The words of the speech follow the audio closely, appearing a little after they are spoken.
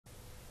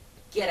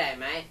G'day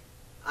mate,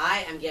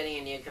 I am getting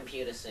a new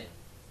computer soon,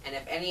 and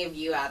if any of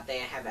you out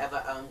there have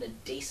ever owned a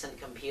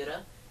decent computer,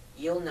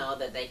 you'll know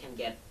that they can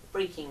get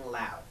freaking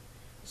loud.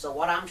 So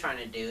what I'm trying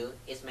to do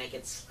is make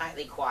it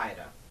slightly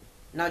quieter.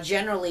 Now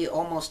generally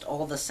almost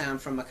all the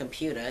sound from a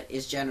computer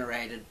is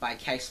generated by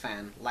case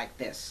fan like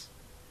this.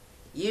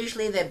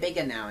 Usually they're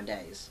bigger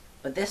nowadays,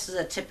 but this is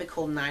a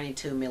typical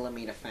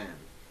 92mm fan,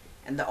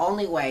 and the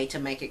only way to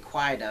make it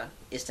quieter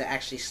is to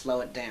actually slow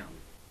it down.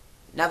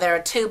 Now there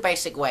are two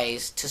basic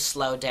ways to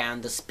slow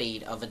down the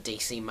speed of a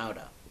DC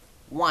motor.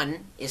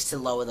 One is to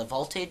lower the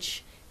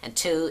voltage, and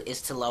two is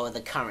to lower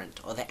the current,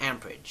 or the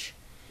amperage.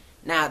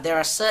 Now there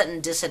are certain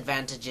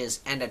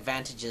disadvantages and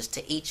advantages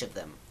to each of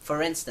them.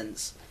 For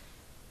instance,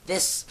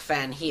 this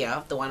fan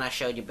here, the one I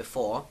showed you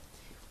before,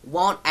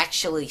 won't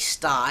actually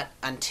start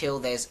until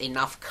there's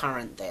enough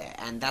current there,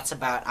 and that's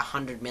about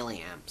 100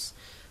 milliamps.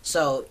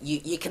 So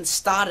you can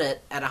start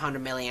it at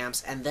 100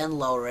 milliamps and then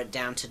lower it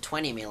down to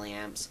 20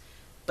 milliamps,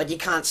 but you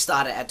can't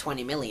start it at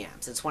 20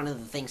 milliamps. It's one of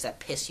the things that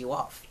piss you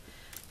off.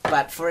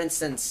 But for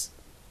instance,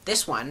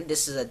 this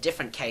is a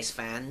different case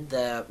fan.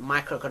 The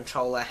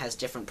microcontroller has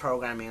different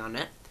programming on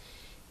it.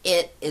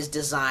 It is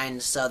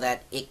designed so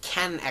that it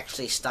can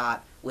actually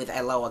start with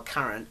a lower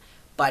current,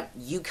 but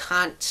you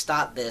can't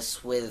start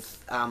this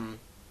with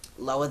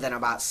lower than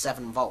about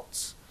 7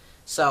 volts.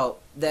 So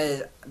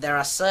there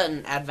are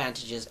certain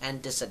advantages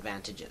and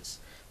disadvantages.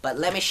 But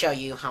let me show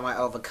you how I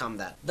overcome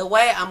that. The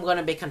way I'm going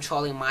to be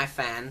controlling my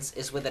fans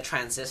is with a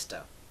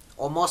transistor,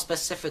 or more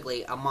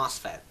specifically a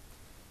MOSFET.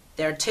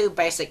 There are two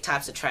basic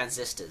types of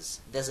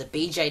transistors. There's a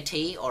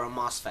BJT or a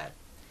MOSFET.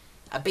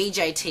 A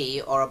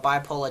BJT, or a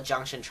bipolar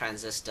junction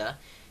transistor,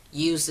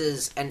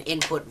 uses an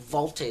input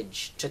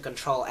voltage to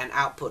control an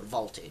output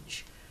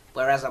voltage,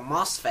 whereas a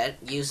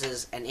MOSFET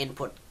uses an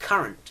input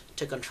current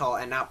to control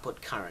an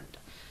output current.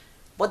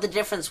 What the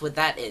difference with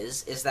that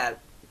is that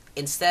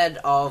instead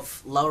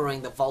of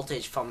lowering the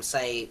voltage from,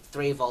 say,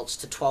 3 volts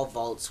to 12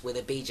 volts with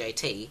a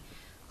BJT,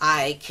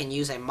 I can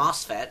use a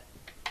MOSFET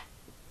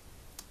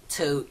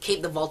to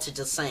keep the voltage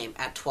the same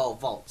at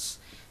 12 volts,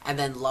 and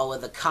then lower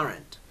the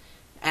current.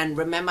 And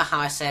remember how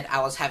I said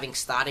I was having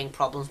starting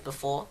problems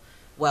before?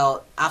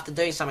 Well, after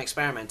doing some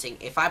experimenting,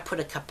 if I put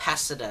a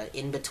capacitor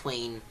in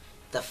between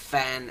the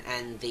fan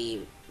and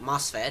the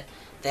MOSFET,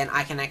 then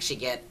I can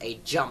actually get a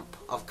jump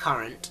of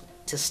current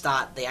to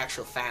start the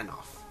actual fan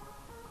off.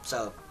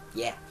 So,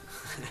 yeah.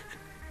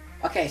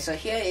 Okay, so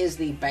here is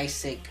the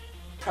basic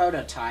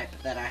prototype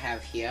that I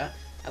have here.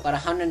 I've got a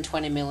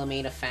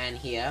 120mm fan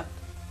here,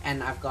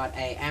 and I've got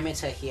a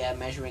ammeter here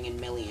measuring in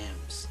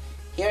milliamps.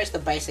 Here is the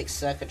basic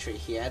circuitry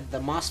here. The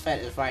MOSFET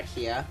is right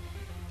here.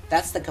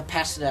 That's the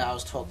capacitor I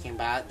was talking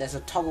about. There's a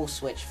toggle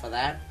switch for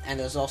that, and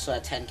there's also a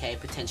 10K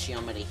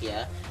potentiometer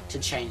here to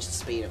change the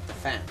speed of the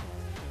fan.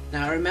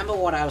 Now remember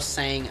what I was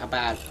saying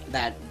about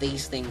that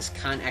these things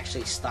can't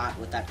actually start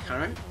with that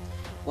current?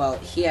 Well,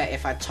 here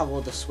if I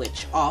toggle the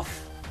switch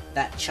off,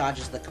 that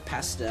charges the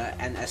capacitor,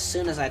 and as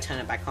soon as I turn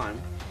it back on,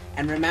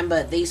 and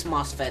remember these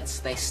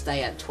MOSFETs, they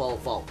stay at 12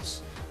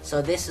 volts. So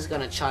this is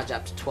going to charge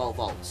up to 12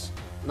 volts,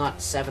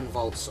 not 7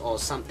 volts or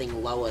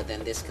something lower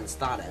than this can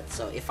start at.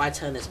 So if I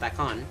turn this back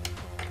on,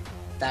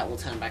 that will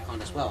turn back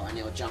on as well, and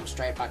it will jump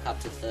straight back up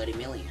to 30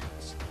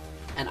 milliamps.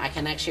 And I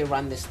can actually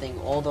run this thing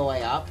all the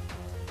way up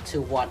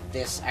to what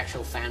this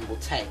actual fan will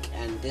take,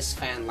 and this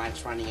fan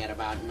likes running at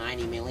about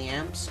 90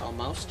 milliamps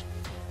almost.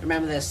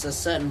 Remember, there's a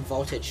certain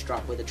voltage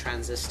drop with a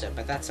transistor,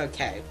 but that's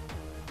okay,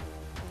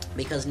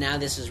 because now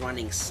this is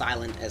running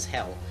silent as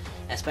hell,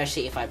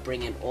 especially if I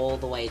bring it all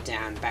the way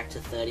down back to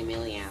 30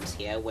 milliamps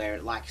here, where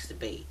it likes to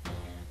be.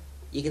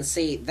 You can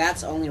see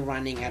that's only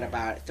running at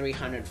about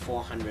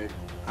 300-400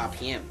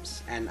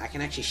 RPMs, and I can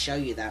actually show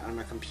you that on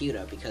my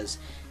computer, because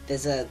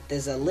there's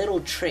a little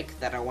trick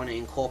that I want to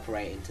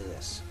incorporate into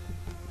this.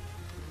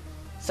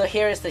 So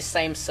here is the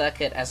same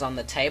circuit as on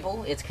the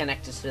table. It's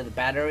connected to the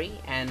battery,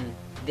 and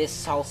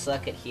this whole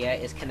circuit here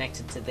is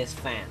connected to this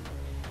fan.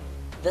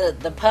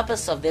 The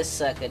purpose of this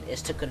circuit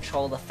is to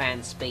control the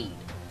fan speed.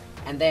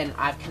 And then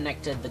I've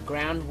connected the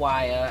ground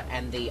wire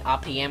and the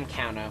RPM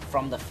counter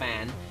from the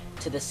fan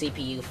to the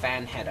CPU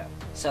fan header,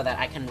 so that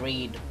I can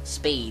read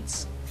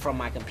speeds from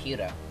my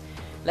computer.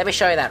 Let me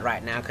show you that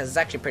right now, because it's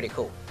actually pretty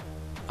cool.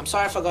 I'm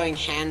sorry for going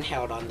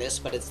handheld on this,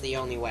 but it's the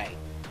only way.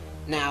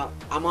 Now,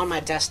 I'm on my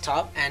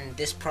desktop, and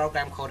this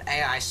program called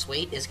AI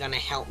Suite is going to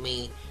help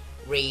me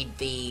read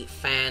the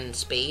fan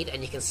speed,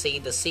 and you can see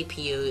the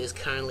CPU is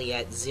currently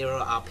at 0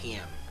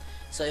 RPM.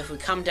 So if we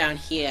come down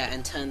here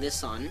and turn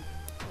this on,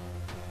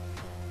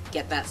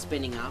 get that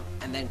spinning up,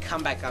 and then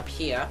come back up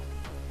here,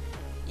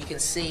 you can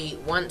see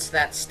once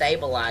that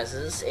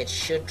stabilizes, it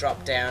should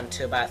drop down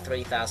to about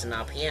 3000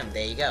 RPM.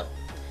 There you go.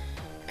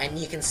 And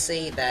you can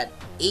see that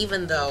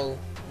even though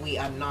we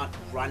are not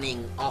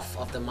running off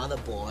of the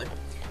motherboard,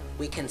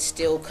 we can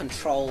still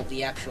control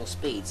the actual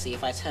speed. See,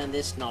 if I turn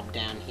this knob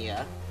down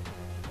here,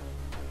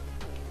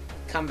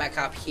 come back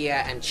up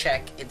here and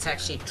check, it's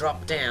actually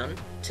dropped down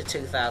to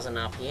 2000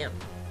 RPM.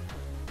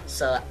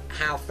 So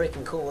how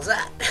freaking cool is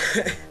that?